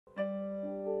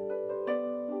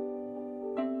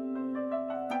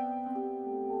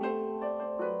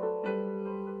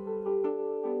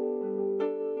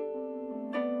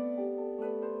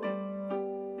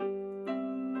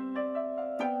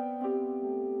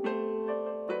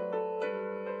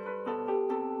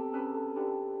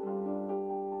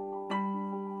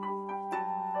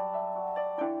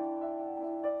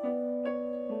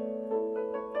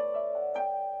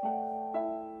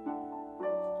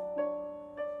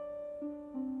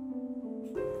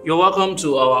You're welcome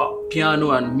to our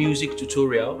piano and music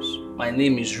tutorials. My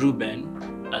name is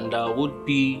Ruben and I would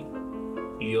be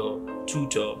your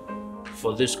tutor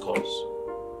for this course.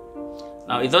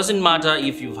 Now, it doesn't matter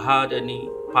if you've had any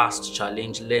past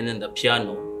challenge learning the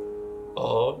piano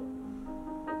or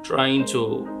trying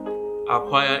to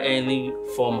acquire any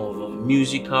form of a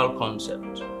musical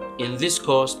concept. In this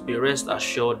course, be rest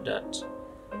assured that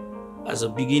as a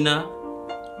beginner,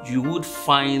 you would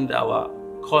find our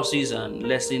courses and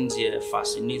lessons here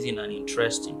fascinating and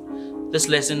interesting. These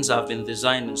lessons have been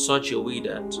designed in such a way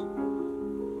that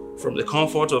from the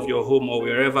comfort of your home or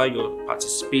wherever you're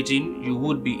participating, you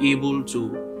would be able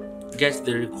to get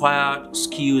the required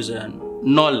skills and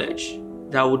knowledge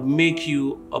that would make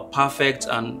you a perfect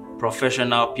and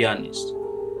professional pianist.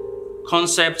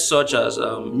 Concepts such as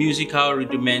musical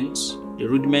rudiments, the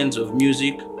rudiments of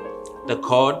music, the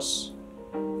chords,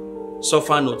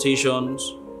 sofa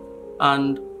notations,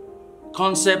 and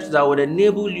concepts that would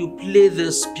enable you play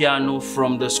this piano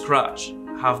from the scratch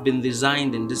have been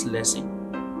designed in this lesson.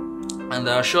 And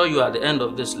I assure you at the end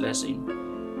of this lesson,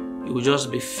 you will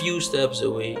just be few steps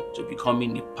away to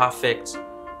becoming a perfect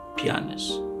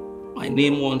pianist. My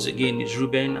name once again is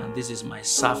Ruben and this is my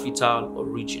Sapphital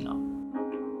original.